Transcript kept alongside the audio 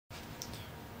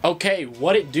Okay,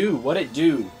 what it do? What it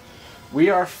do? We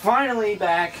are finally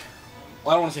back.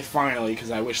 Well, I don't want to say finally because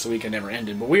I wish the weekend never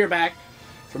ended, but we are back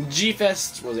from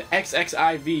G-Fest. Was it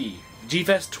XXIV?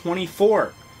 G-Fest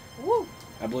 24. Woo!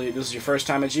 I believe this is your first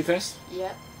time at G-Fest?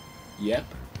 Yep. Yep.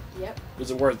 Yep.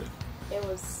 Was it worth it? It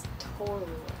was totally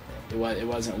worth It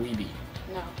wasn't weeby.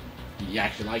 No. You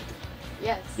actually liked it.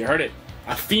 Yes. You heard it.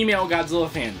 A female Godzilla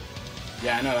fan.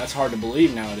 Yeah, I know, that's hard to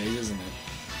believe nowadays, isn't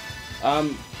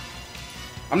it?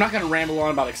 I'm not going to ramble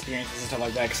on about experiences and stuff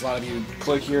like that, because a lot of you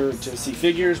click here to see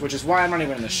figures, which is why I'm not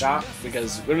even in the shop,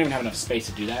 because we don't even have enough space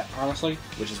to do that, honestly,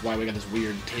 which is why we got this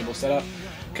weird table set up,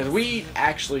 because we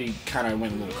actually kind of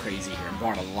went a little crazy here and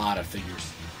bought a lot of figures.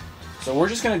 So we're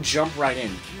just going to jump right in.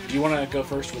 Do you want to go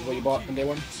first with what you bought on day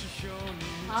one?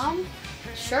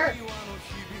 Sure.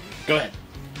 Go ahead.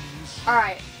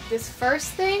 Alright, this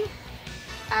first thing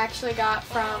I actually got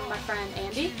from my friend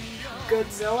Andy,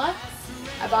 Godzilla.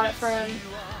 I bought it for him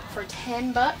for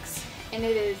 $10, and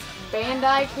it is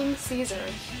Bandai King Caesar.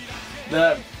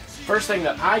 The first thing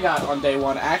that I got on day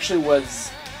one actually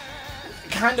was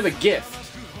kind of a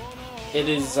gift. It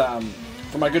is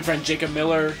from my good friend Jacob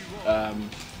Miller,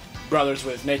 brothers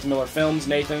with Nathan Miller Films.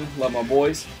 Nathan, love my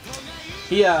boys.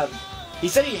 He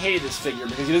said he hated this figure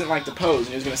because he doesn't like the pose, and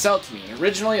he was going to sell it to me. And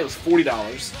originally it was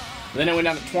 $40, then it went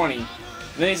down to $20.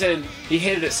 And then he said he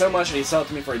hated it so much that he'd sell it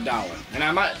to me for $1. And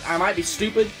I might be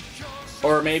stupid,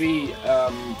 or maybe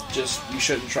just you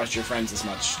shouldn't trust your friends as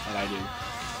much that I do.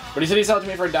 But he said he'd sell it to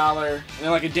me for $1, and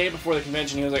then like a day before the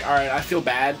convention he was like, alright, I feel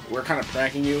bad, we're kind of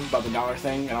pranking you about the $1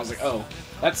 thing. And I was like, oh,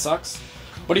 that sucks.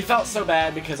 But he felt so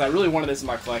bad because I really wanted this in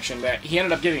my collection that he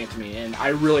ended up giving it to me, and I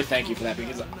really thank you for that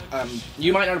because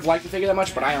you might not have liked the figure that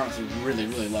much, but I honestly really,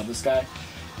 really love this guy.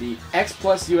 The X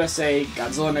Plus USA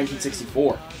Godzilla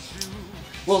 1964.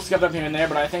 A little scuffed up here and there,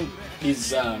 but I think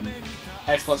these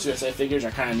X Plus USA figures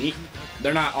are kind of neat.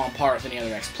 They're not on par with any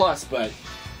other X Plus, but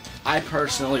I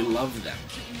personally love them.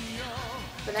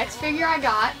 The next figure I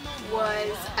got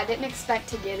was, I didn't expect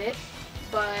to get it,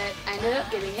 but I ended up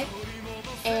getting it,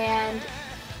 and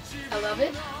I love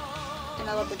it, and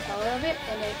I love the color of it,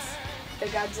 and it's the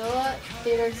Godzilla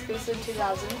Theater Exclusive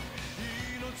 2000,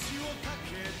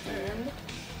 and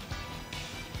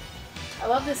I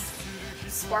love this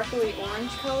sparkly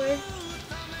orange color,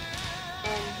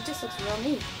 and he just looks real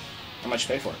neat. How much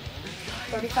you pay for it?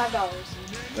 $35.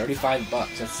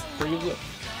 $35. That's pretty good.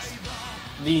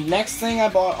 The next thing I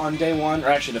bought on day one, or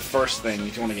actually the first thing,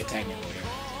 if you want to get technical here,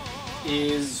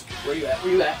 is where you at?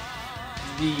 Where you at?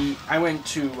 I went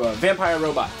to Vampire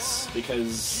Robots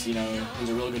because, you know, he's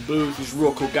a really good booth. He's a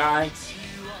real cool guy.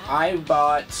 I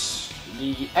bought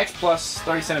the X Plus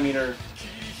 30cm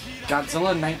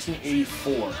Godzilla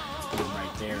 1984. Let's put it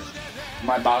right there.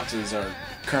 My boxes are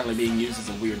currently being used as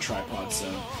a weird tripod,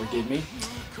 so forgive me.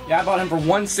 Yeah, I bought him for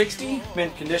 $160,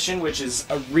 mint condition, which is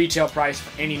a retail price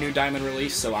for any new Diamond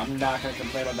release, so I'm not going to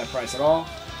complain about that price at all.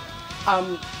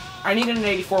 I needed an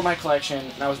 84 in my collection,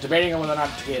 and I was debating on whether or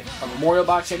not to get a Memorial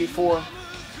Box 84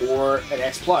 or an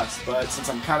X Plus, but since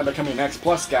I'm kind of becoming an X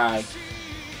Plus guy,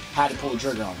 had to pull the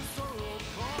trigger on it.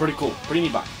 Pretty cool. Pretty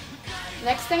neat box.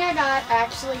 Next thing I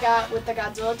actually got with the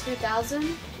Godzilla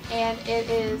 2000, and it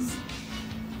is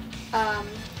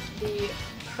the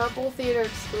Purple Theater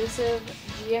exclusive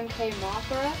GMK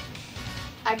Mothra.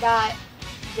 I got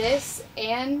this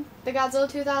and the Godzilla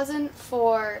 2000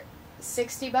 for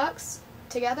 $60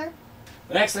 together.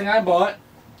 The next thing I bought,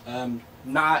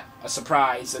 not a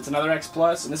surprise, it's another X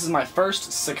Plus, and this is my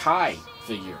first Sakai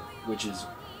figure, which is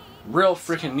real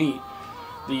freaking neat.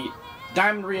 The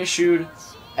Diamond reissued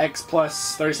X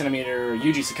Plus 30cm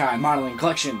Yuji Sakai modeling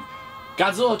collection,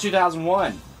 Godzilla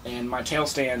 2001, and my tail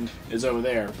stand is over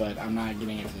there, but I'm not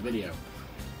getting it for the video.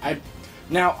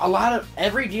 Now,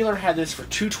 every dealer had this for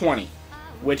 $220,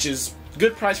 which is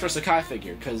good price for a Sakai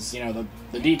figure, because, you know,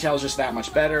 the detail's just that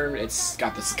much better. It's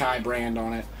got the Sakai brand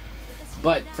on it.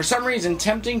 But for some reason,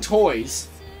 Tempting Toys,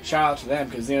 shout out to them,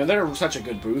 because, you know, they're such a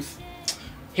good booth.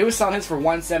 He was selling his for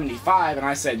 $175, and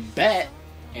I said, bet,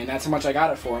 and that's how much I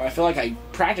got it for. And I feel like I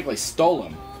practically stole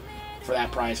him for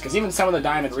that price, because even some of the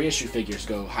Diamond reissue figures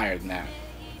go higher than that.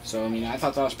 So, I mean, I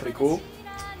thought that was pretty cool.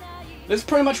 This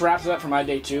pretty much wraps it up for my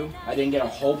day two. I didn't get a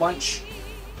whole bunch.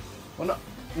 Well,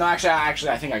 no, actually,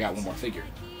 I think I got one more figure.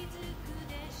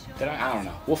 Did I? I don't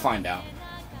know. We'll find out.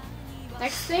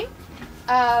 Next thing,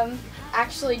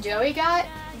 actually Joey got,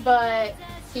 but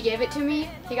he gave it to me.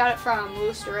 He got it from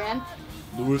Louis Duran.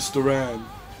 Louis Duran.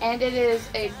 And it is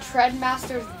a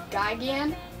Treadmaster's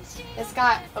Gigan. It's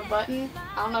got a button.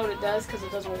 I don't know what it does because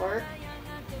it doesn't work.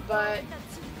 But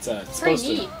it's supposed pretty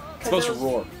neat. It's supposed to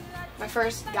roar. My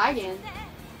first Gigan.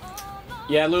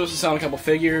 Yeah, Lewis was selling a couple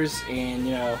figures, and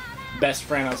you know, best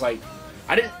friend. I was like,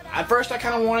 at first I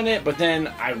kind of wanted it, but then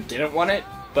I didn't want it.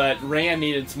 But Rand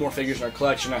needed some more figures in our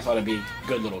collection. I thought it'd be a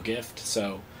good little gift,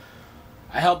 so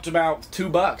I helped him out with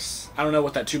 $2. I don't know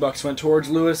what that $2 went towards,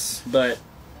 Lewis, but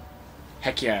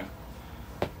heck yeah.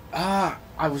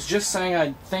 I was just saying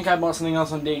I think I bought something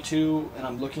else on day 2, and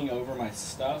I'm looking over my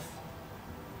stuff,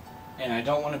 and I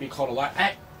don't want to be called a liar.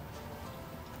 I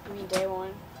mean day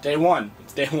 1. Day 1.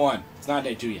 It's day 1. It's not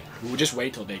day 2 yet. We'll just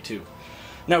wait till day 2.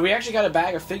 No, we actually got a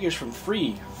bag of figures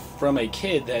from a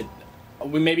kid that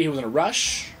maybe he was in a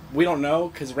rush. We don't know,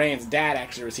 because Rand's dad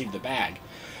actually received the bag.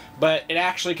 But it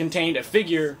actually contained a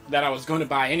figure that I was going to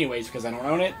buy anyways because I don't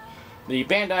own it. The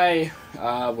Bandai,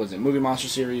 was it Movie Monster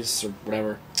Series or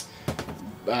whatever,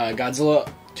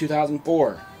 Godzilla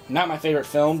 2004. Not my favorite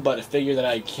film, but a figure that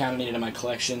I kind of needed in my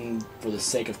collection for the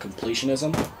sake of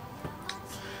completionism.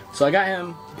 So I got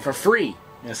him for free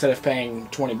instead of paying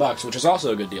 $20, which is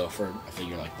also a good deal for a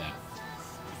figure like that.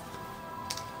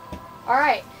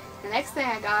 Alright, the next thing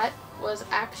I got was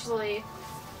actually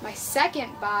my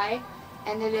second buy,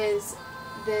 and it is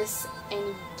this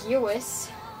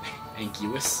Anguirus.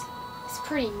 Anguirus? It's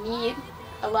pretty neat.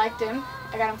 I liked him.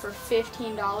 I got him for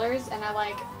 $15, and I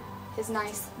like his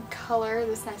nice color,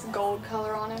 this nice gold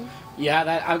color on him.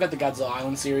 Yeah, I've got the Godzilla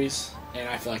Island series, and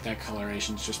I feel like that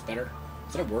coloration is just better.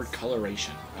 Is that a word?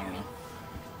 Coloration? I don't know.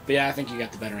 But yeah, I think you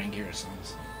got the better Anguirus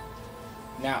ones.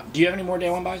 Now, do you have any more day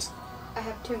 1 buys? I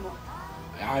have 2 more.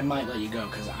 I might let you go,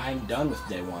 because I'm done with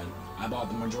day 1. I bought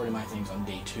the majority of my things on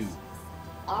day 2.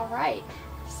 Alright,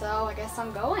 so I guess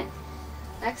I'm going.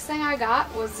 Next thing I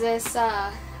got was this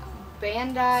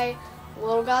Bandai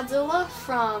Little Godzilla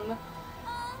from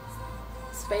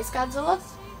Space Godzilla.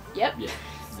 Yep. Yeah,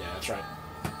 that's right.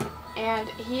 And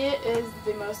he is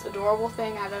the most adorable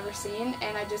thing I've ever seen,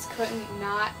 and I just couldn't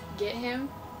not get him.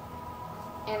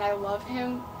 And I love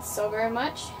him so very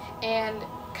much. And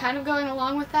kind of going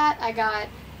along with that, I got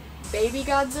Baby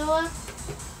Godzilla,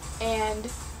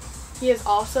 and he is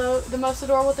also the most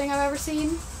adorable thing I've ever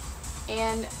seen.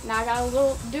 And now I got a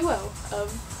little duo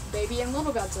of Baby and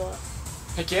Little Godzilla.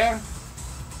 Heck yeah.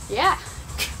 Yeah.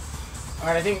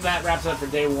 Alright, I think that wraps up for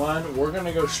day 1. We're going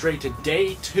to go straight to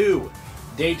day 2.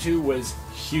 Day 2 was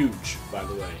huge, by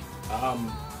the way.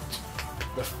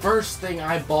 The first thing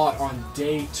I bought on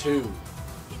day 2,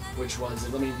 which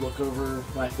was, let me look over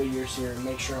my figures here and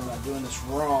make sure I'm not doing this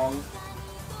wrong.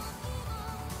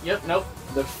 Yep, nope.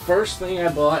 The first thing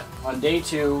I bought on day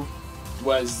 2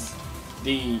 was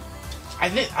the... I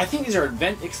think these are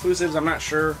event exclusives, I'm not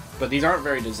sure, but these aren't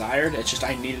very desired. It's just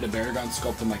I needed a Baragon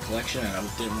sculpt in my collection, and I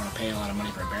didn't want to pay a lot of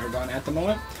money for a Baragon at the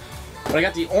moment. But I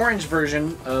got the orange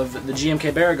version of the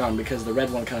GMK Baragon because the red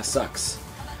one kind of sucks.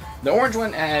 The orange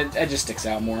one, it just sticks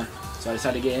out more, so I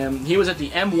decided to get him. He was at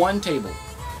the M1 table.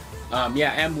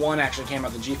 Yeah, M1 actually came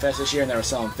out the G-Fest this year, and they were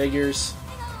selling figures,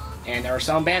 and they were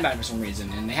selling Bandai for some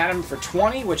reason, and they had him for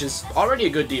 $20, which is already a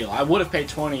good deal. I would have paid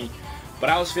 $20, but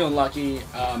I was feeling lucky.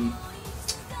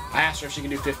 I asked her if she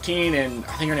could do 15, and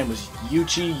I think her name was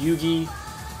Yugi.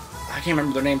 I can't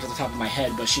remember their names off the top of my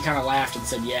head, but she kind of laughed and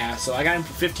said yeah, so I got him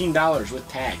for $15 with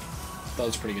tag. That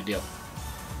was a pretty good deal.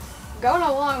 Going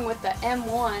along with the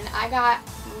M1, I got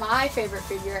my favorite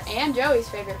figure and Joey's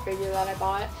favorite figure that I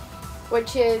bought,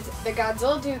 which is the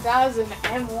Godzilla 2000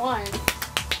 M1.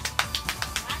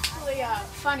 Actually, a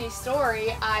funny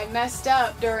story, I messed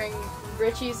up during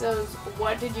Richie's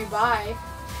What Did You Buy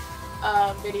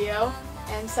video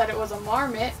and said it was a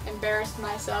marmot, embarrassed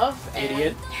myself. And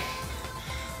idiot.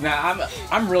 Now,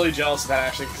 I'm really jealous of that,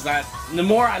 actually, because the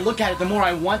more I look at it, the more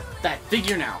I want that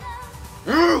figure now.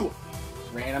 Ooh!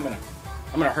 Rain, I'm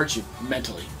gonna hurt you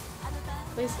mentally.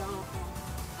 Please don't.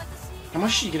 How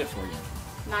much did you get it for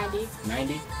you? 90.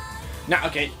 90? Now,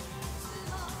 okay,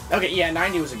 yeah,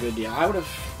 90 was a good deal. I would have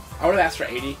asked for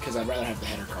 80 because I'd rather have the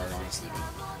header card, honestly.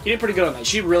 But he did pretty good on that.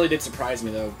 She really did surprise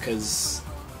me though, because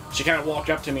she kind of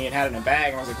walked up to me and had it in a bag,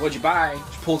 and I was like, "What'd you buy?"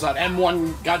 She pulls out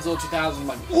M1 Godzilla 2000. I'm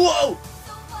like, "Whoa!"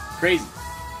 Crazy.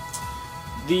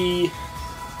 The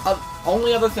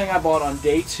only other thing I bought on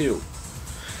day 2.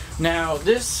 Now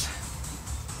this.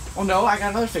 Oh no, I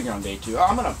got another figure on day 2. Oh,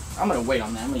 I'm gonna wait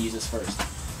on that. I'm gonna use this first.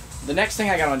 The next thing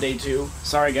I got on day 2.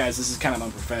 Sorry guys, this is kind of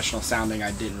unprofessional sounding.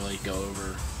 I didn't really go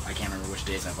over. I can't remember which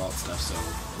days I bought stuff, so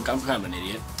I'm kind of an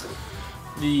idiot.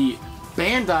 The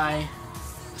Bandai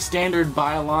Standard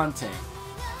Biolante.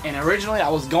 And originally I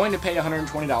was going to pay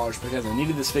 $120 because I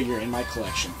needed this figure in my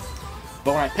collection.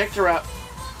 But when I picked her up,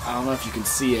 I don't know if you can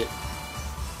see it.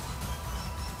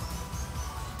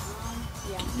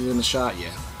 Yeah. You in the shot?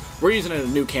 Yeah. We're using a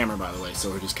new camera, by the way, so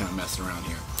we're just kind of messing around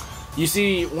here. You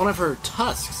see, one of her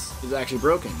tusks is actually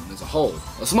broken. There's a hole.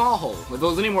 A small hole. If it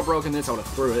was any more broken than this, I would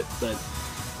have threw it, but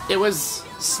it was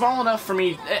small enough for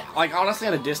me. Like, honestly,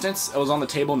 at a distance, it was on the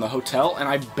table in the hotel, and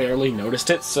I barely noticed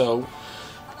it, so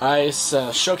I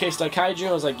showcased that kaiju.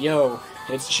 I was like, yo,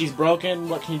 she's broken.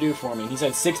 What can you do for me? He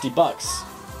said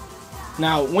 $60.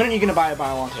 Now, when are you going to buy a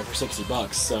Biollante for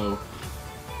 $60? So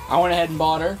I went ahead and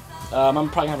bought her. I'm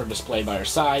probably going to have her displayed by her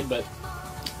side, but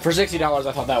for $60,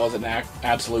 I thought that was an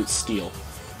absolute steal.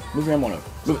 Move your M1 over.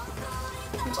 Move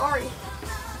it. I'm sorry.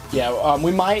 Yeah,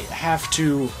 we might have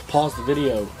to pause the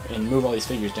video and move all these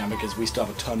figures down because we still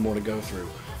have a ton more to go through.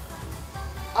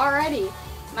 Alrighty,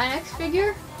 my next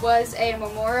figure was a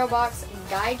Memorial Box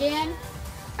Gigan.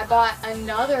 I bought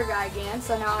another Gigan,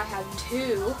 so now I have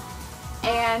two.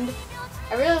 And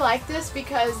I really like this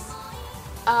because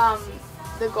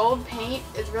the gold paint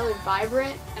is really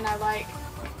vibrant, and I like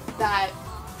that.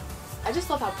 I just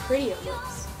love how pretty it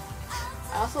looks.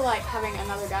 I also like having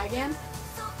another Gigan,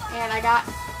 and I got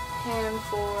him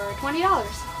for $20.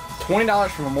 $20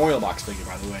 for Memorial Box figure,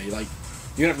 by the way. Like,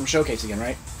 you got it from Showcase again,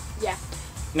 right? Yeah.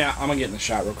 Now, I'm gonna get in the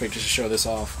shot real quick just to show this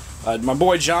off. My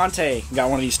boy Jonte got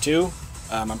one of these too.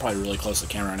 I'm probably really close to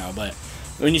the camera right now, but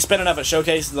when you spend enough at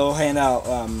Showcase, they'll hand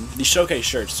out these Showcase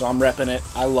shirts, so I'm repping it.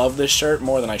 I love this shirt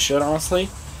more than I should, honestly.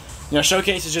 You know,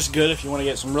 Showcase is just good if you want to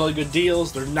get some really good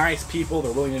deals. They're nice people.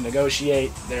 They're willing to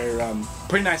negotiate. They're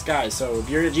pretty nice guys. So if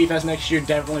you're at G-Fest next year,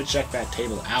 definitely check that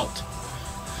table out.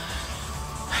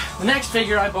 The next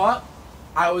figure I bought,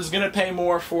 I was going to pay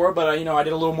more for, but you know, I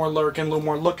did a little more lurking, a little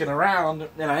more looking around,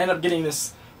 and I ended up getting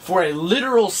this for a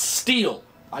literal steal.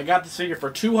 I got this figure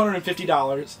for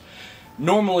 $250.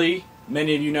 Normally,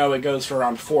 many of you know it goes for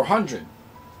around $400.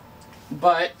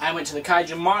 But I went to the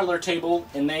Kaiju Modeler table,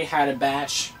 and they had a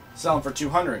batch selling for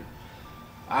 $200.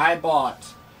 I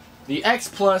bought the X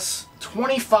Plus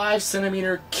 25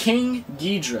 centimeter King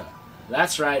Ghidra.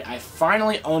 That's right, I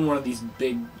finally own one of these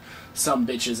big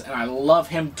sumbitches, and I love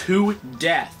him to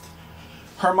death.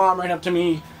 Her mom ran up to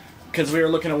me because we were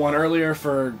looking at one earlier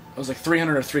for, it was like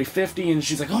 $300 or $350, and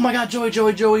she's like, "Oh my God,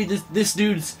 Joey, this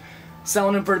dude's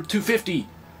selling him for $250."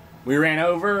 We ran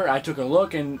over, I took a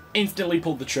look, and instantly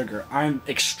pulled the trigger. I'm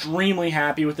extremely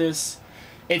happy with this.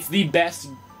 It's the best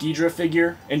Ghidra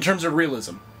figure in terms of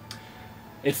realism.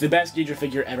 It's the best Ghidra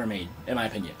figure ever made, in my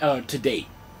opinion, to date.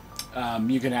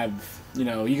 You can have, you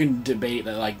know, you can debate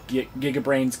that like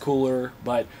Gigabrain's cooler,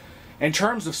 but in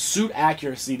terms of suit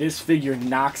accuracy, this figure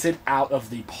knocks it out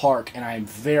of the park, and I'm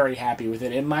very happy with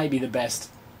it. It might be the best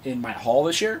in my haul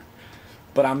this year,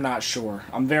 but I'm not sure.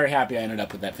 I'm very happy I ended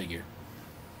up with that figure.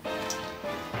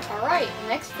 Alright,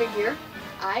 next figure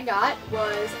I got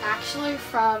was actually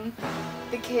from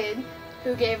the kid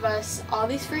who gave us all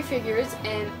these free figures,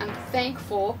 and I'm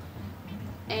thankful.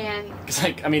 And it's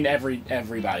like, I mean,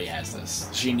 everybody has this.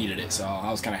 She needed it, so I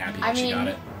was kind of happy that she got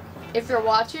it. If you're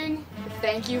watching,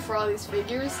 thank you for all these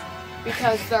figures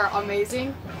because they're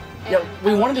amazing. Yeah,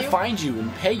 we wanted to find you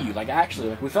and pay you. Like, actually,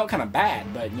 like, we felt kind of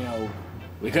bad, but you know,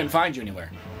 we couldn't find you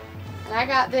anywhere. And I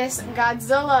got this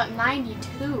Godzilla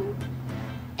 92.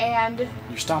 And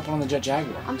you're stomping on the Jet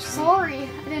Jaguar. I'm sorry,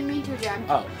 I didn't mean to,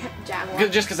 Jaguar.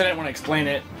 Just because I didn't want to explain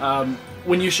it.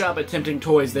 When you shop at Tempting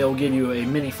Toys, they'll give you a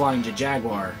mini flying Jet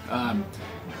Jaguar.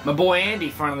 My boy Andy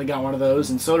finally got one of those,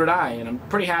 and so did I, and I'm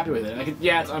pretty happy with it.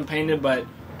 Yeah, it's unpainted, but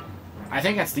I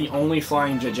think that's the only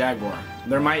flying Jet Jaguar.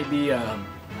 There might be a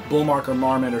Bullmark or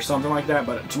Marmot or something like that,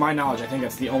 but to my knowledge, I think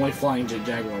that's the only flying Jet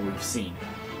Jaguar we've seen.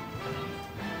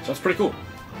 So it's pretty cool.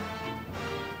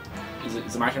 Is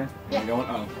it my turn? Yeah. Am I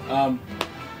going? Oh.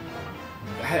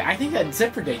 I think that's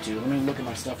it for day 2. Let me look at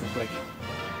my stuff real quick.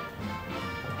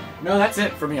 No, that's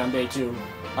it for me on day 2.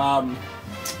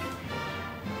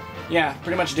 Yeah,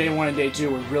 pretty much day 1 and day 2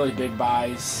 were really big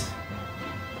buys.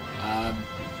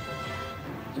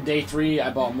 Day 3,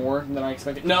 I bought more than I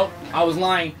expected. No, I was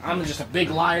lying. I'm just a big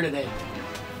liar today.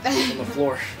 On the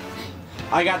floor.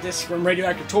 I got this from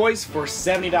Radioactive Toys for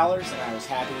 $70, and I was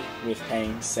happy with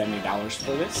paying $70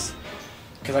 for this,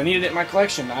 because I needed it in my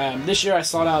collection. This year I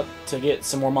sought out to get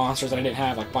some more monsters that I didn't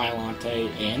have, like Biollante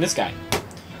and this guy.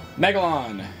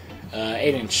 Megalon,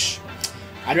 8-inch.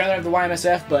 I'd rather have the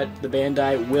YMSF, but the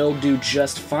Bandai will do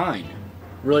just fine.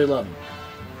 Really love them.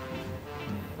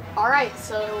 Alright,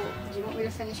 so do you want me to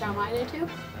finish out my day 2?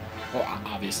 Well,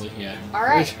 obviously, yeah.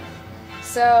 Alright,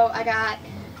 so I got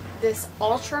this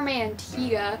Ultraman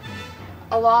Tiga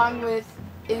along with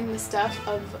in the stuff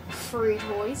of free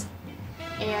toys,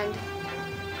 and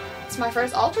it's my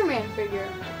first Ultraman figure.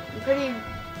 I'm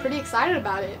pretty excited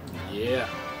about it. Yeah.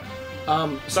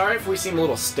 Sorry if we seem a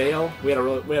little stale. We had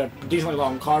a decently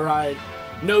long car ride,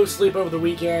 no sleep over the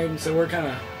weekend, so we're kind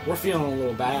of we're feeling a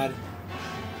little bad.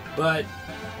 But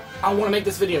I want to make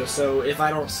this video, so if I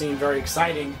don't seem very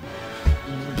exciting,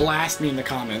 blast me in the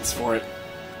comments for it.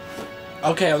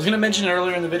 Okay, I was going to mention it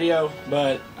earlier in the video,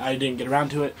 but I didn't get around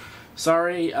to it.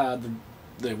 Sorry,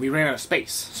 we ran out of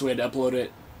space, so we had to upload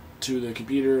it to the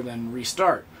computer, then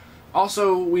restart.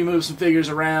 Also, we moved some figures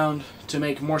around to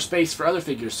make more space for other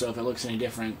figures, so if it looks any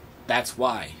different, that's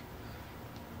why.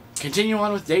 Continue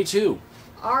on with day 2.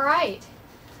 Alright.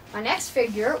 My next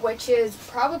figure, which is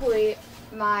probably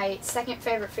my second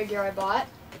favorite figure I bought,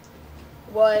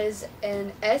 was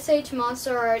an SH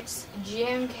Monster Arts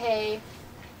GMK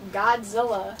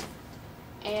Godzilla.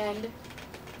 And...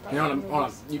 You know what? Hold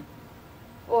on.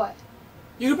 What?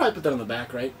 You could probably put that on the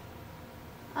back, right?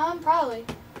 Probably.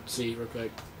 See, real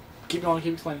quick. Keep going,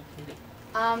 keep explaining.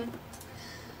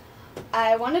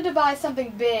 I wanted to buy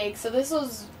something big, so this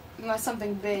was my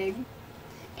something big.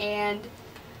 And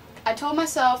I told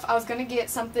myself I was going to get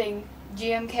something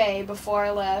GMK before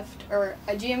I left, or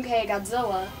a GMK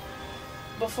Godzilla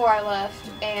before I left,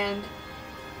 and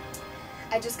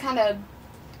I just kind of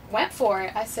went for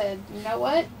it. I said, you know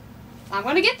what? I'm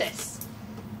going to get this.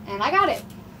 And I got it.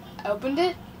 I opened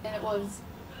it, and it was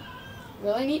a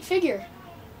really neat figure.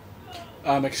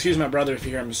 Excuse my brother if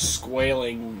you hear him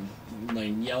squealing,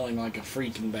 like yelling like a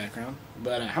freak in the background.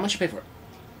 But how much you pay for it?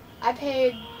 I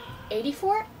paid $80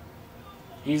 for it.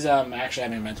 He's actually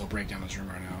having a mental breakdown in his room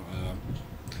right now.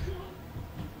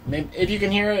 Maybe, if you can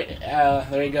hear it,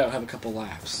 there you go. Have a couple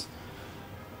laughs.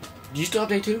 Do you still have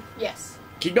day 2? Yes.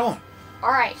 Keep going.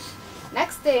 Alright.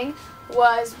 Next thing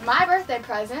was my birthday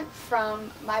present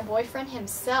from my boyfriend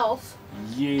himself.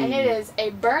 Yeah. And it is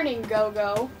a burning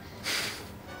go-go.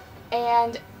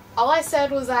 And all I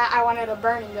said was that I wanted a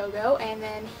burning go-go, and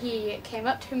then he came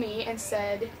up to me and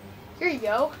said, here you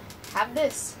go, have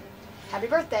this. Happy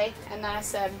birthday. And then I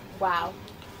said, wow,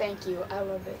 thank you, I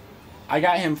love it. I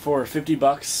got him for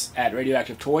 $50 at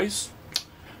Radioactive Toys,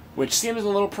 which seems a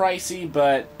little pricey,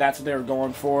 but that's what they were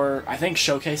going for. I think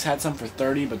Showcase had some for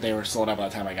 $30, but they were sold out by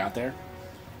the time I got there.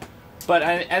 But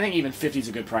I think even $50 is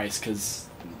a good price, because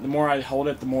the more I hold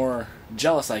it, the more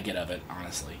jealous I get of it,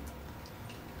 honestly.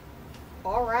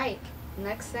 Alright,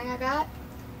 next thing I got,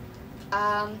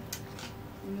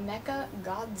 Mecha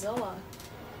Godzilla.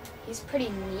 He's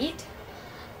pretty neat.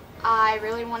 I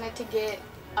really wanted to get,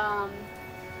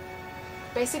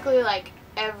 basically like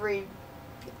every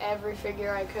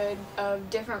figure I could of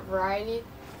different variety.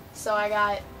 So I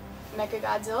got Mecha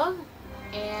Godzilla,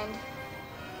 and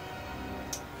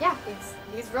yeah,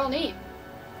 he's real neat.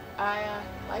 I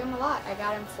like him a lot. I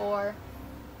got him for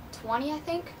 $20, I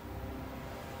think.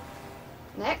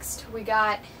 Next, we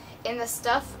got, in the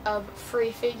stuff of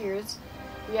free figures,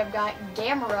 we have got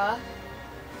Gamera,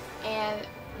 and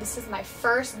this is my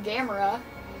first Gamera,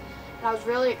 and I was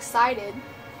really excited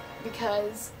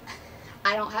because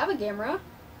I don't have a Gamera,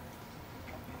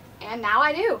 and now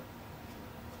I do.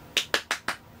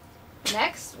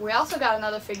 Next, we also got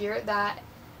another figure that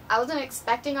I wasn't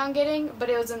expecting on getting, but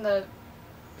it was in the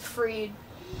free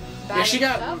bag.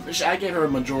 Yeah, I gave her a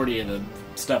majority of the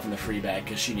stuff in the free bag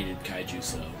because she needed kaiju,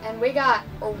 so. And we got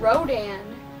Rodan.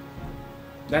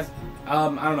 That's, I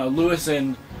don't know, Lewis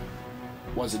and,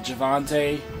 was it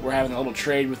Javante, were having a little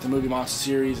trade with the Movie Monster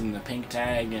series and the pink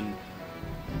tag, and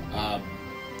I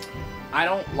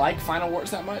don't like Final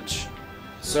Wars that much,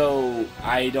 so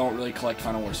I don't really collect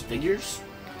Final Wars figures,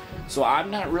 so I'm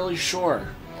not really sure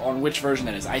on which version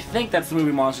that is. I think that's the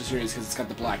Movie Monster series because it's got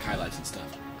the black highlights and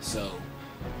stuff, so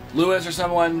Lewis or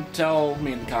someone tell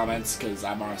me in the comments, because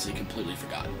I'm honestly completely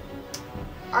forgotten.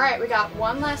 Alright, we got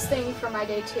one last thing for my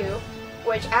day 2,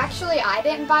 which actually I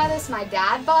didn't buy this, my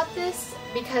dad bought this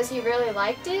because he really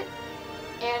liked it.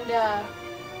 And,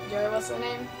 Joey, what's the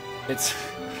name? It's,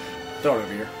 throw it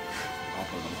over here. I'll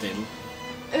put it on the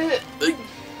table.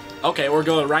 Okay, we're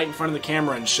going right in front of the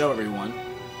camera and show everyone.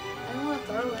 I don't want to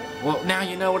throw it. Well, now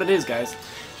you know what it is, guys.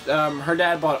 Her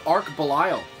dad bought Arc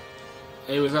Belial.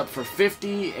 It was up for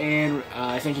 $50, and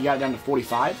I think he got it down to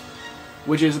 $45,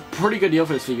 which is a pretty good deal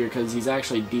for this figure because he's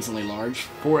actually decently large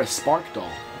for a Spark Doll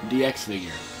DX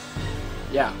figure.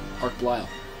 Yeah, Arc Belial.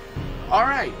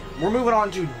 Alright, we're moving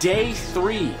on to day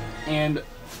 3, and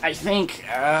I think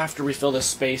after we fill this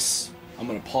space, I'm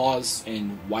going to pause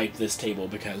and wipe this table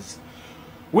because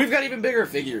we've got even bigger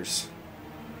figures.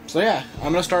 So yeah,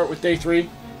 I'm going to start with day 3.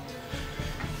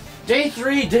 Day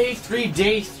 3, day 3,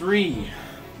 day 3.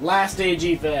 Last day of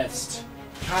G-Fest.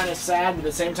 Kind of sad, but at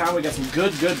the same time we got some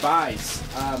good buys.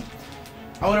 I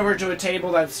went over to a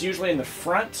table that's usually in the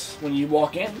front when you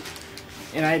walk in,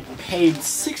 and I paid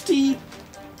 $60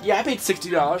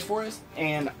 for it,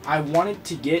 and I wanted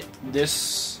to get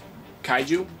this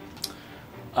kaiju,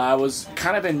 I was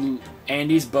kind of in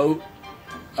Andy's boat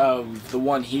of the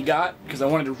one he got, because I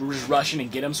wanted to just rush in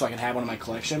and get him so I could have one in my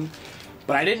collection.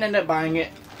 But I didn't end up buying it,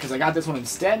 because I got this one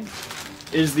instead.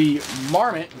 It is the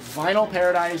Marmot Vinyl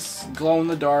Paradise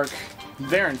glow-in-the-dark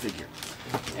Varan figure.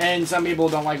 And some people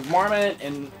don't like Marmot,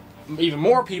 and even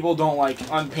more people don't like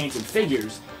unpainted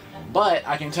figures. But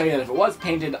I can tell you that if it was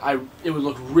painted, it would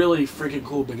look really freaking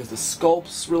cool, because the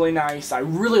sculpt's really nice. I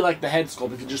really like the head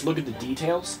sculpt if you just look at the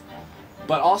details.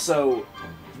 But also,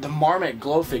 the Marmot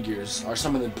glow figures are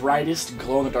some of the brightest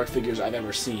glow-in-the-dark figures I've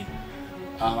ever seen.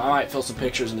 I might fill some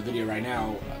pictures in the video right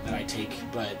now that I take,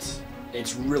 but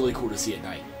it's really cool to see at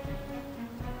night.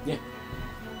 Yeah.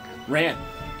 Ran.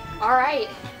 Alright.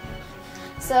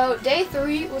 So, day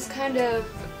 3 was kind of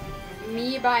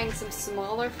me buying some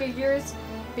smaller figures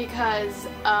because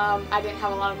I didn't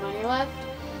have a lot of money left.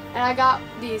 And I got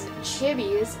these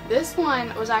chibis. This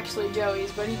one was actually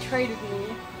Joey's, but he traded me.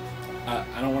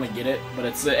 I don't want to get it, but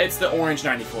it's the orange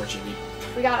 94 chibi.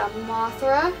 We got a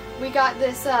Mothra. We got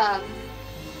this,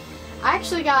 I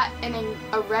actually got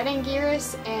a Red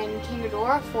Anguirus and King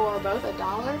Ghidorah for both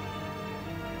 $1.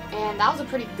 And that was a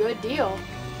pretty good deal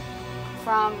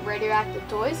from Radioactive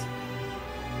Toys.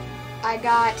 I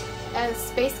got a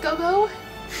Space Go-Go.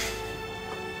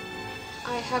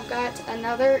 I have got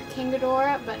another King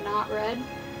Ghidorah, but not red.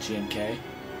 GMK.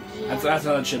 That's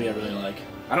another chibi I really like.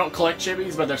 I don't collect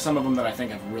chibis, but there's some of them that I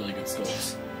think have really good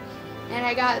sculpts. And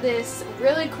I got this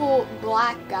really cool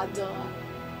black Godzilla.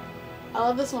 I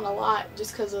love this one a lot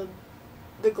just because of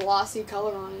the glossy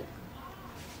color on it.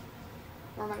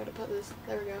 Where am I going to put this?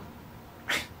 There we go.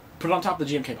 Put it on top of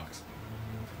the GMK box.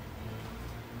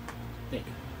 Thank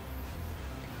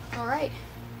you. Alright.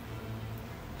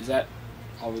 Is that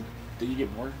all the... Did you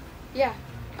get more? Yeah.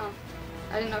 Oh.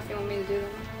 I didn't know if you want me to do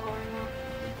them all right now.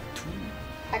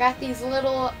 I got these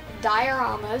little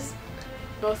dioramas,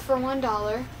 both for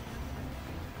 $1.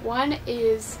 One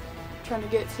is, trying to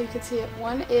get so you can see it,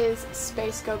 one is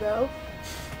Space Go-Go.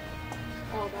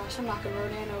 Oh gosh, I'm knocking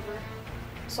Rodan over.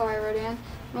 Sorry, Rodan.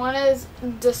 One is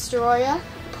Destroya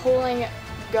pulling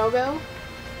Go-Go.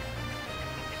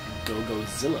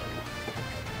 Go-Go-Zillo.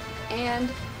 And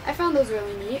I found those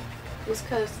really neat, just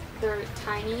because they're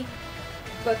tiny,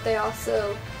 but they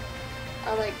also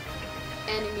are like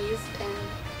enemies, and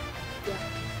yeah.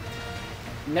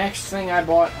 Next thing I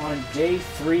bought on day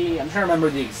 3, I'm trying to remember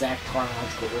the exact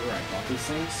chronological order I bought these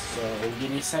things, so give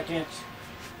me a second.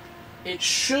 It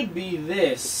should be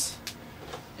this.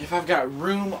 If I've got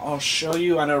room, I'll show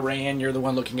you. I know, Rayan, you're the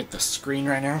one looking at the screen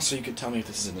right now, so you can tell me if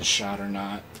this is in the shot or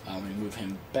not. Let me move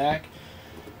him back.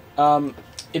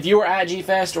 If you were at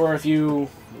G-Fest, or if you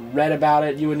read about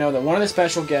it, you would know that one of the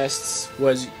special guests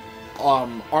was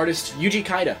artist Yuji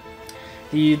Kaida.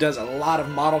 He does a lot of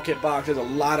model kit boxes, a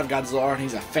lot of Godzilla art, and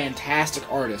he's a fantastic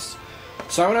artist.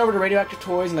 So I went over to Radioactive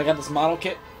Toys, and I got this model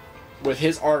kit with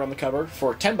his art on the cover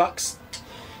for $10.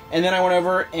 And then I went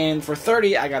over, and for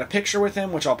 $30, I got a picture with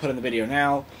him, which I'll put in the video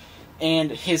now,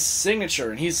 and his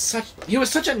signature. And he was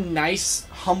such a nice,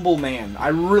 humble man. I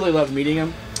really loved meeting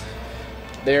him.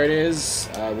 There it is.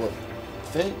 Will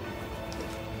fit?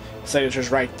 Signature's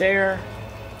right there.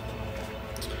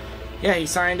 Yeah, he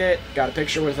signed it. Got a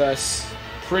picture with us.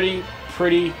 Pretty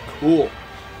cool.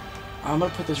 I'm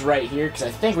going to put this right here because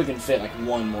I think we can fit like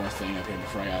one more thing up here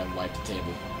before I gotta wipe the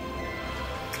table.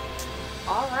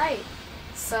 Alright,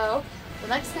 so the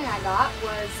next thing I got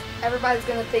was, everybody's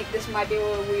going to think this might be a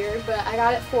little weird, but I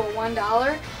got it for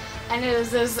 $1, and it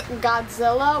is this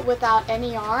Godzilla without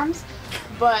any arms,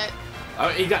 but... Oh,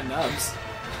 he got nubs.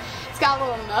 It's got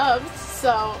little nubs,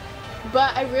 so...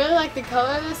 But I really like the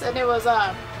color of this, and it was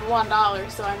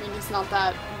 $1, so I mean it's not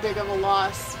that big of a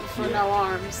loss for no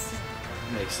arms.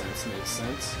 Makes sense, makes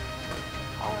sense.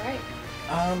 Alright.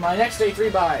 My next day 3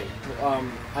 buy,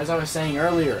 as I was saying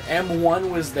earlier,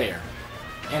 M1 was there.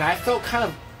 And I felt kind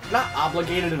of, not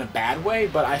obligated in a bad way,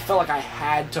 but I felt like I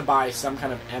had to buy some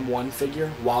kind of M1 figure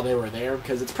while they were there,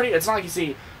 because it's not like you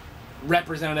see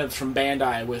representatives from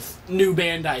Bandai with new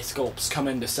Bandai sculpts come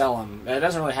in to sell them. It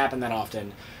doesn't really happen that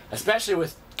often. Especially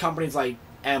with companies like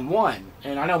M1.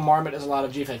 And I know Marmot does a lot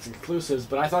of GFX exclusives,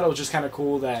 but I thought it was just kind of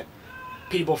cool that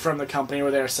people from the company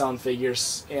were there selling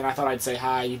figures, and I thought I'd say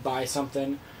hi, you'd buy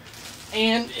something.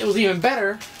 And it was even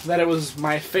better that it was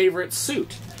my favorite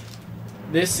suit.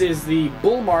 This is the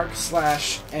Bullmark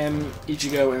 / M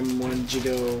Ichigo, M1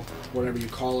 Jigo, whatever you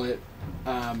call it.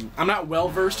 I'm not well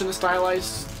versed in the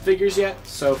stylized figures yet,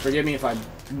 so forgive me if I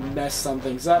mess some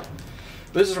things up.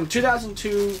 But this is from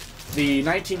 2002. The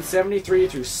 1973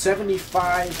 through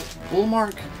 75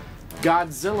 Bullmark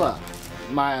Godzilla.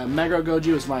 My Meguro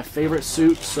Goju is my favorite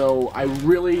suit, so I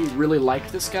really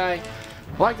liked this guy.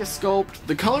 I like the sculpt.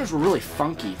 The colors were really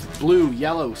funky. Blue,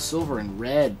 yellow, silver, and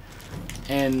red.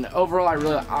 And overall,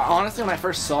 honestly, when I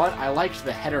first saw it, I liked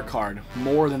the header card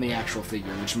more than the actual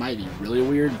figure, which might be really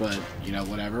weird, but, you know,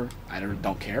 whatever. I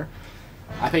don't care.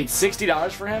 I paid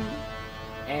 $60 for him,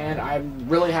 and I'm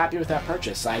really happy with that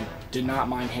purchase. I did not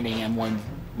mind handing M1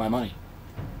 my money.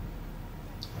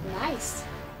 Nice.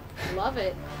 Love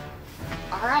it.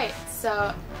 Alright,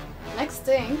 so next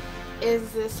thing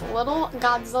is this little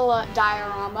Godzilla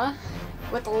diorama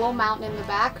with a little mountain in the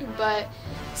back, but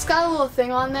it's got a little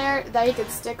thing on there that you could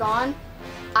stick on.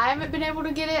 I haven't been able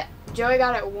to get it. Joey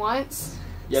got it once.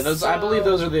 Yeah, those I believe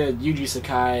those are the Yuji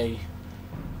Sakai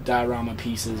diorama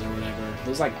pieces or whatever.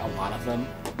 There's like a lot of them,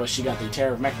 but she got the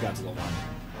Terror of Mechagodzilla one.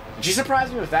 And she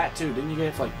surprised me with that too. Didn't you get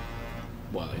it for like,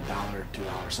 what, $1,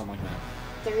 $2, something like that?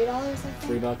 $3, I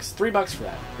think. $3. $3 for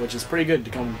that, which is pretty good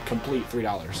to complete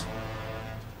 $3.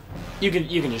 You can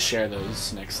just share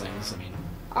those next things. I mean.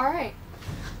 All right.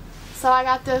 So I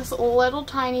got this little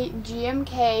tiny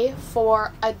GMK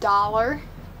for $1.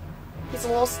 He's a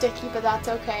little sticky, but that's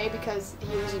okay because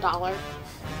he was $1.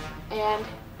 And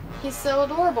he's so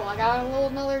adorable. I got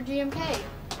another GMK.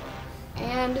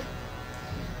 And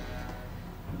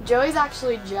Joey's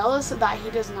actually jealous that he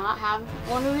does not have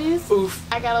one of these. Oof.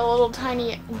 I got a little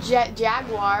tiny Jet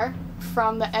Jaguar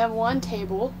from the M1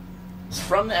 table. It's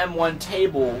from the M1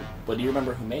 table, but do you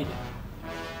remember who made it?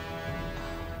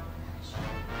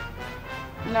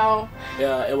 No.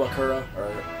 Yeah, Iwakura, or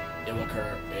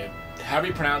Iwakura, however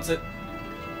you pronounce it.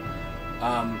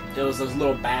 It was those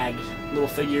little little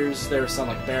figures. There were some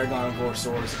like Baragon,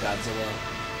 Gorosaurus, Godzilla,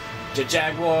 Jet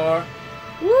Jaguar.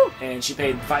 Woo! And she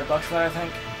paid $5 for that, I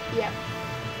think. Yep.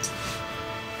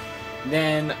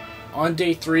 Then on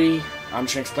day 3, I'm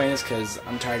just gonna explain this because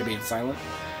I'm tired of being silent.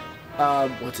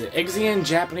 What's it? XXIV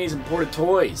Japanese imported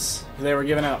toys. They were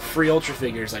giving out free Ultra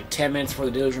figures like 10 minutes before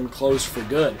the dealer's room closed for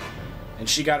good. And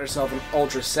she got herself an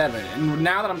Ultra 7. And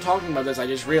now that I'm talking about this, I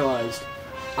just realized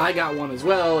I got one as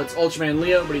well. It's Ultraman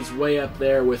Leo, but he's way up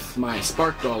there with my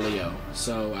Spark Doll Leo.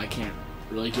 So I can't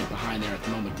really get behind there at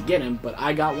the moment to get him, but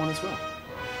I got one as well.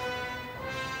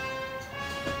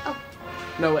 Oh.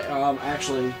 No, wait,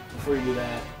 actually, before you do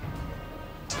that...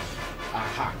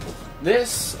 Aha.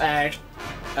 This,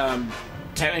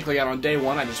 technically got on day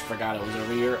 1, I just forgot it was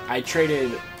over here. I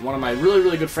traded one of my really,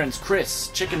 really good friends, Chris,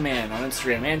 Chicken Man on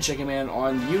Instagram and Chicken Man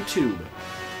on YouTube.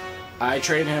 I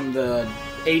traded him the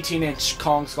 18-inch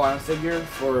Kong Skull Island figure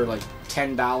for like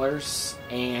 $10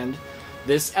 and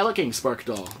this Ella King Spark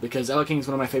Doll, because Ella King's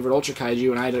one of my favorite Ultra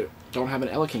Kaiju and I don't have an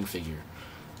Ella King figure.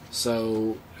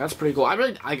 So, that's pretty cool.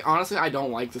 Honestly, I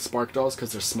don't like the Spark Dolls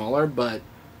because they're smaller, but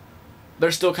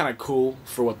they're still kind of cool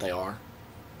for what they are.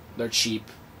 They're cheap.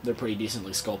 They're pretty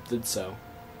decently sculpted, so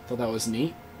I thought that was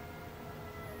neat.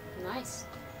 Nice.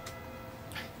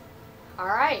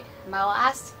 Alright, my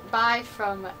last buy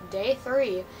from day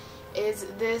 3 is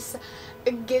this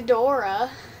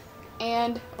Ghidorah,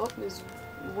 and oh, his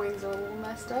wings are a little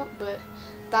messed up, but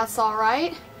that's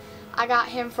alright. I got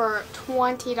him for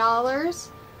 $20.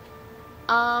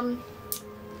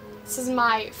 This is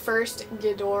my first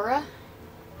Ghidorah.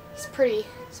 It's pretty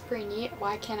neat.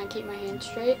 Why can't I keep my hand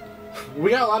straight? We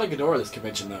got a lot of Ghidorah this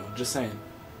convention, though. Just saying.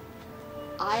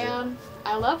 I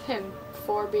love him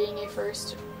for being a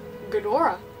first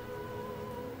Ghidorah.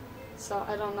 So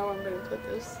I don't know where I'm gonna put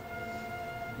this.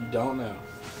 You don't know.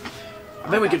 I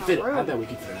bet we could fit it. I bet we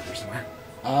could fit it up there somewhere.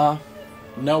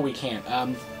 No, we can't.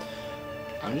 I'm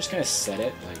just gonna set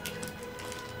it like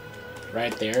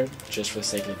right there, just for the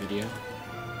sake of the video.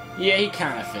 Yeah, he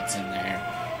kind of fits in there.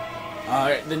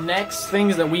 Alright, the next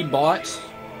things that we bought,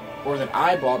 or that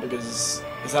I bought, because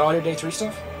is that all your day 3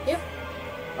 stuff? Yep.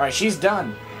 Alright, she's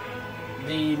done.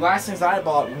 The last things that I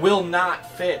bought will not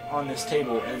fit on this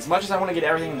table, and as much as I want to get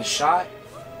everything in the shot,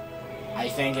 I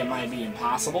think it might be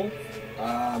impossible.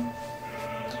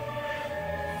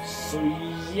 So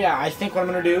yeah, I think what I'm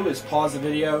going to do is pause the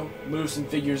video, move some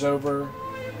figures over,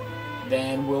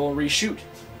 then we'll reshoot.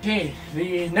 Okay,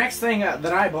 the next thing that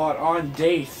I bought on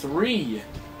day 3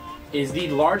 is the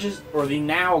largest, or the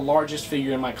now largest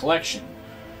figure in my collection.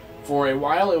 For a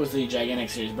while it was the Gigantic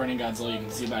Series Burning Godzilla, you can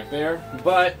see back there,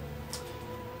 but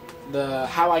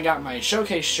how I got my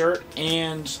showcase shirt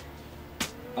and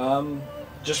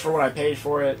just for what I paid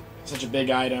for it, such a big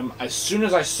item, as soon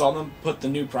as I saw them put the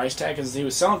new price tag, because he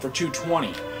was selling for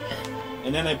 $220,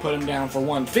 and then they put him down for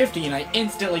 $150, and I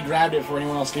instantly grabbed it before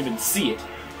anyone else could even see it.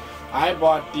 I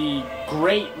bought the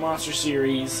Great Monster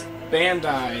Series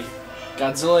Bandai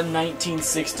Godzilla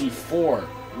 1964.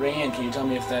 Rand, can you tell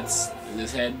me if that's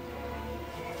his head?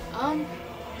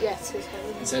 Yes, his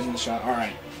head. His head's in the shot.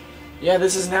 Alright. Yeah,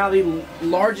 this is now the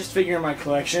largest figure in my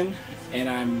collection, and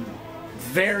I'm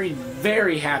very,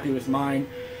 very happy with mine.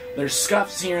 There's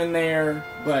scuffs here and there,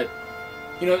 but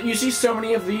you know, you see so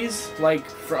many of these, like,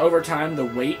 for over time, the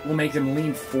weight will make them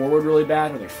lean forward really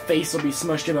bad, or their face will be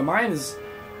smushed in, but mine is,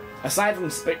 aside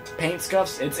from paint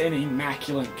scuffs, it's in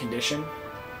immaculate condition.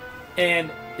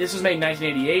 And this was made in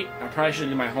 1988. I probably should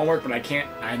have done my homework, but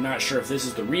I'm not sure if this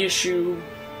is the reissue,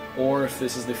 or if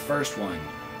this is the first one.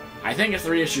 I think it's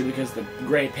the reissue because the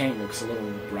gray paint looks a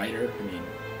little brighter. I mean,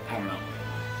 I don't know.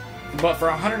 But for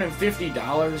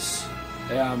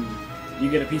 $150,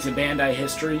 you get a piece of Bandai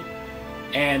history.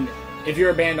 And if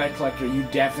you're a Bandai collector, you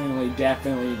definitely need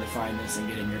to find this and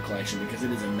get it in your collection because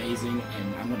it is amazing.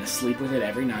 And I'm going to sleep with it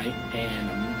every night, and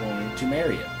I'm going to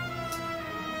marry it.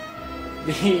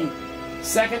 The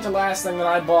second to last thing that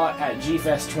I bought at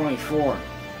G-Fest 24.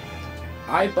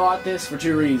 I bought this for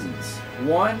two reasons.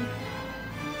 One,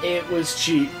 it was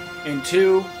cheap, and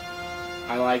two,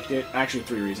 I liked it. Actually,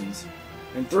 three reasons.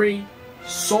 And three,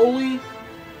 solely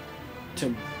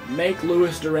to make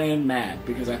Louis Duran mad,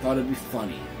 because I thought it'd be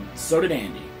funny. So did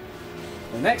Andy.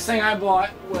 The next thing I bought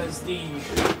was the,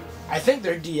 I think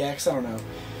they're DX, I don't know.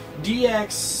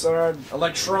 DX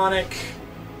electronic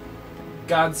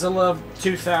Godzilla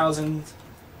 2000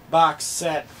 box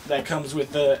set that comes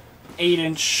with the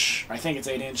 8-inch, I think it's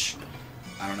 8-inch.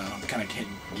 I don't know, I'm kind of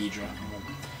kidding Ghidra.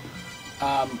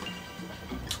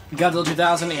 Godzilla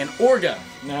 2000 and Orga.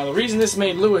 Now, the reason this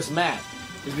made Lewis mad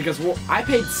is because, well, I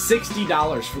paid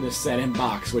 $60 for this set in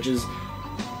box, which is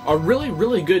a really,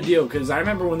 really good deal, because I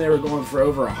remember when they were going for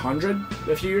over $100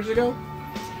 a few years ago.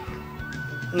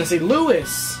 And I say,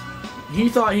 Lewis, he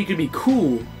thought he could be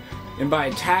cool and buy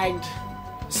a tagged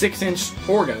 6-inch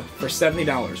Orga for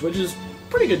 $70, which is a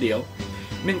pretty good deal.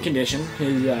 Mint condition.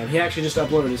 He actually just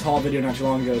uploaded his haul video not too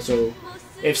long ago, so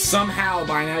if somehow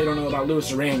by now you don't know about Louis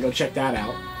Duran, go check that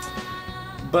out.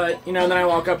 But, you know, then I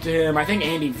walk up to him, I think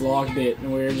Andy vlogged it,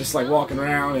 and we were just like walking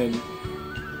around, and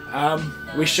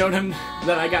we showed him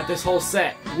that I got this whole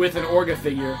set with an Orga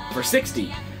figure for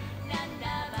 $60.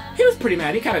 He was pretty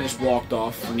mad. He kind of just walked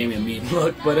off and gave me a mean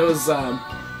look, but it was,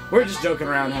 we were just joking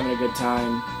around, having a good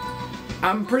time.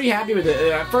 I'm pretty happy with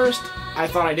it. At first, I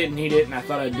thought I didn't need it, and I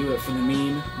thought I'd do it for the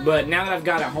meme, but now that I've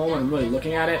got it home and I'm really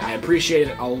looking at it, I appreciate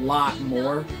it a lot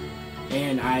more,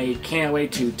 and I can't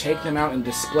wait to take them out and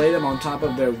display them on top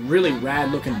of their really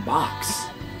rad-looking box.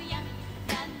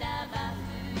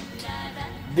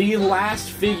 The last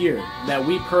figure that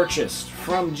we purchased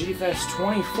from G-Fest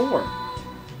 24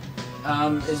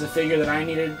 is a figure that I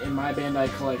needed in my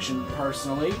Bandai collection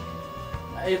personally.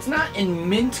 It's not in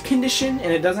mint condition,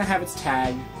 and it doesn't have its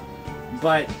tag,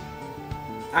 but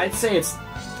I'd say it's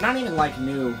not even like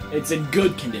new. It's in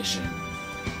good condition.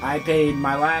 I paid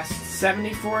my last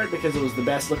 $70 for it because it was the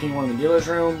best looking one in the dealer's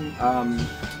room.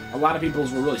 A lot of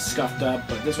people's were really scuffed up,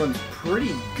 but this one's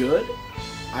pretty good.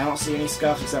 I don't see any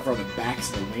scuffs except for the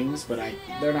backs of the wings, but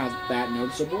they're not that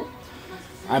noticeable.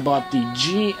 I bought the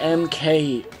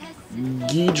GMK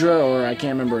Ghidra, or I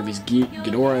can't remember if he's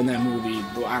Ghidorah in that movie.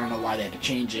 I don't know why they had to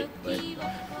change it, but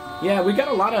yeah, we got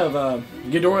a lot of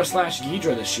Ghidorah /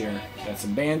 Ghidra this year. Got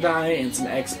some Bandai and some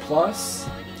X Plus.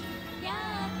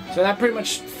 So that pretty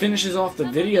much finishes off the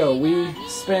video. We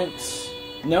spent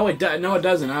no, it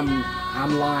doesn't.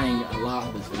 I'm lying a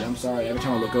lot with this video. I'm sorry. Every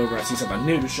time I look over, I see something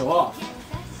new to show off.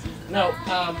 No,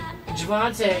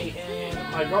 Javante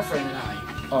and my girlfriend and I,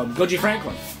 Goji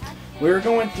Franklin, we were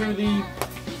going through the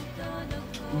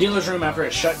dealer's room after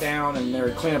it shut down, and they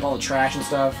were cleaning up all the trash and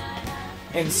stuff.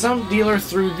 And some dealer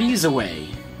threw these away.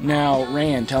 Now,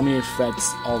 Rand, tell me if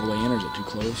that's all the way in or is it too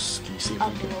close? Can you see it?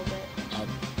 Up a little bit. Up.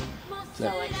 So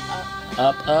like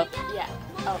up. Up? Yeah.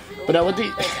 Up. But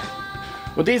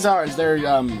what these are is they're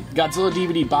Godzilla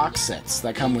DVD box sets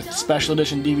that come with special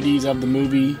edition DVDs of the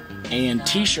movie and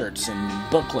T-shirts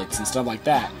and booklets and stuff like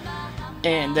that.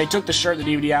 And they took the shirt and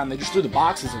the DVD out and they just threw the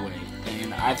boxes away.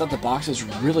 And I thought the boxes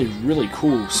were really, really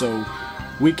cool. So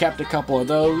we kept a couple of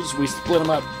those. We split them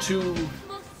up two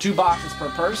boxes per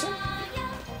person.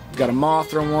 Got a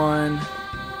Mothra one.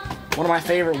 One of my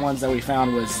favorite ones that we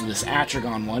found was this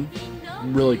Atragon one.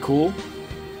 Really cool.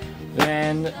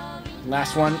 Then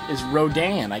last one is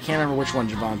Rodan. I can't remember which one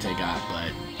Javante got,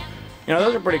 but you know,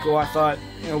 those are pretty cool. I thought,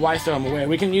 you know, why throw them away?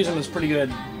 We can use them as pretty good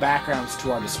backgrounds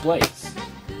to our displays.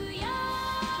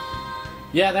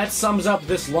 Yeah, that sums up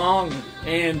this long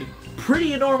and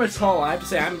pretty enormous haul. I have to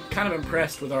say, I'm kind of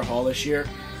impressed with our haul this year.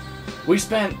 We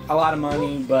spent a lot of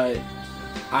money, but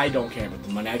I don't care about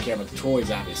the money. I care about the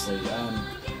toys, obviously.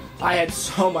 I had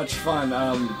so much fun.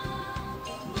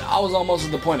 I was almost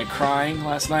at the point of crying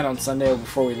last night on Sunday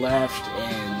before we left,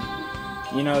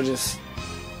 and, you know, just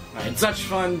I had such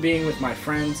fun being with my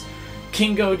friends.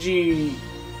 King Goji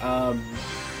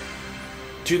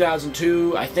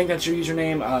 2002, I think that's your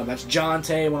username. That's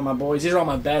Jonte, one of my boys. These are all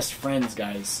my best friends,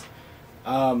 guys.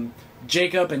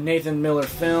 Jacob and Nathan Miller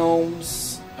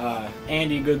Films,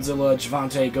 Andy Godzilla,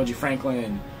 Javante, Goji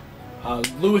Franklin,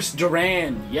 Louis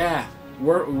Duran, yeah.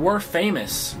 We're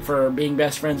famous for being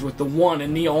best friends with the one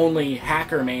and the only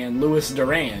hacker man, Louis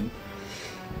Duran.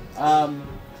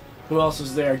 Who else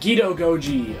was there? Guido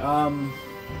Goji.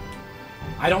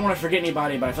 I don't want to forget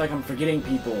anybody, but I feel like I'm forgetting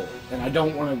people, and I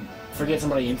don't want to forget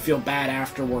somebody and feel bad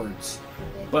afterwards.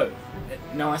 But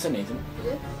no, I said Nathan. You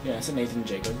did? Yeah, I said Nathan and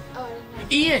Jacob. Oh, I didn't know.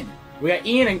 Ian. We got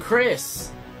Ian and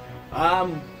Chris.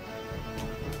 I'll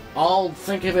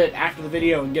think of it after the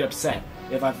video and get upset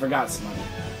if I forgot somebody.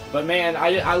 But man,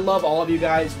 I love all of you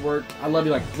guys. I love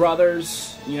you like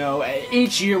brothers. You know,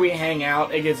 each year we hang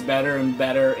out, it gets better and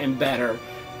better and better.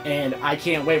 And I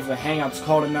can't wait for the Hangouts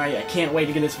call tonight. I can't wait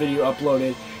to get this video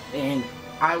uploaded. And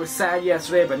I was sad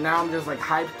yesterday, but now I'm just like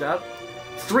hyped up.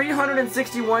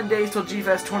 361 days till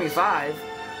G-Fest 25.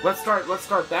 Let's start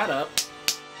that up.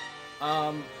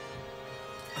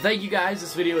 Thank you guys.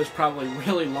 This video is probably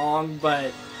really long,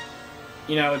 but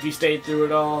you know, if you stayed through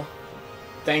it all,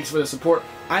 thanks for the support.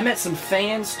 I met some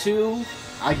fans too.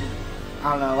 I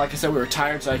don't know, like I said, we were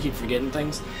tired, so I keep forgetting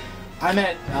things. I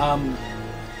met, I'm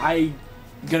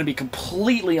gonna be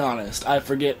completely honest, I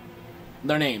forget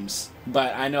their names,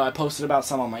 but I know I posted about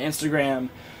some on my Instagram,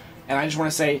 and I just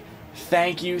want to say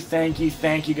thank you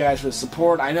guys for the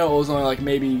support. I know it was only like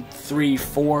maybe 3,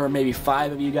 4, maybe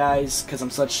 5 of you guys, because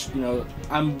I'm such, you know,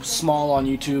 I'm small on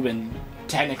YouTube and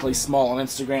technically small on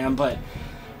Instagram, but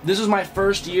this was my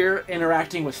first year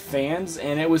interacting with fans,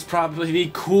 and it was probably the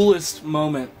coolest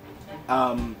moment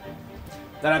that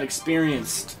I've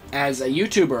experienced as a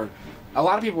YouTuber. A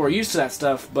lot of people were used to that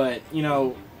stuff, but, you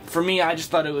know, for me, I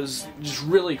just thought it was just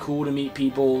really cool to meet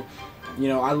people. You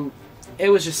know, it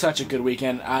was just such a good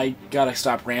weekend. I gotta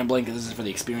stop rambling because this is for the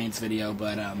experience video,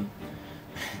 but,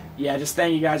 yeah, just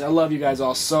thank you guys. I love you guys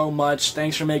all so much.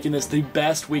 Thanks for making this the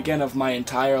best weekend of my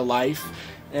entire life,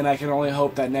 and I can only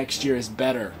hope that next year is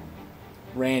better.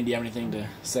 Rand, do you have anything to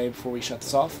say before we shut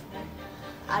this off?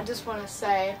 I just want to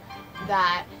say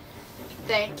that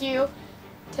thank you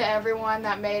to everyone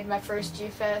that made my first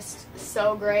G-Fest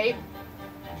so great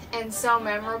and so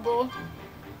memorable,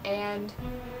 and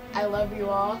I love you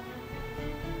all.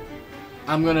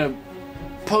 I'm gonna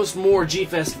post more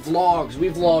G-Fest vlogs. We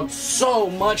vlogged so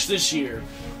much this year.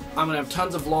 I'm gonna have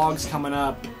tons of vlogs coming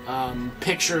up,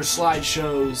 pictures,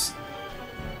 slideshows,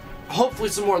 hopefully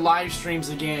some more live streams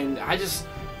again.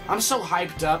 I'm so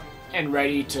hyped up and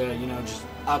ready to, you know, just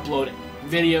upload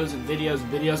videos and videos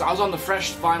and videos. I was on the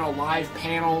Fresh Vinyl live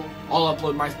panel. I'll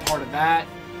upload my part of that.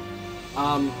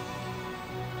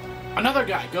 Another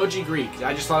guy, Goji Greek.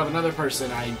 I just thought of another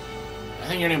person. I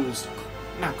think your name was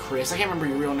not Chris. I can't remember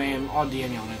your real name. I'll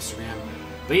DM you on Instagram.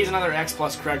 But he's another X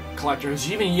Plus collector who's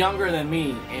even younger than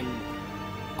me, and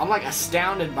I'm like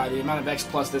astounded by the amount of X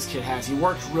Plus this kid has. He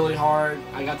worked really hard.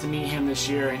 I got to meet him this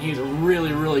year, and he's a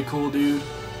really, really cool dude.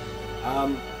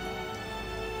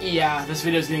 Yeah, this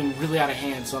video is getting really out of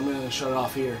hand, so I'm going to shut it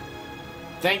off here.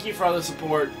 Thank you for all the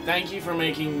support. Thank you for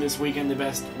making this weekend the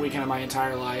best weekend of my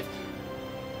entire life.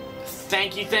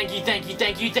 Thank you, thank you, thank you,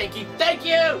 thank you, thank you, thank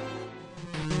you!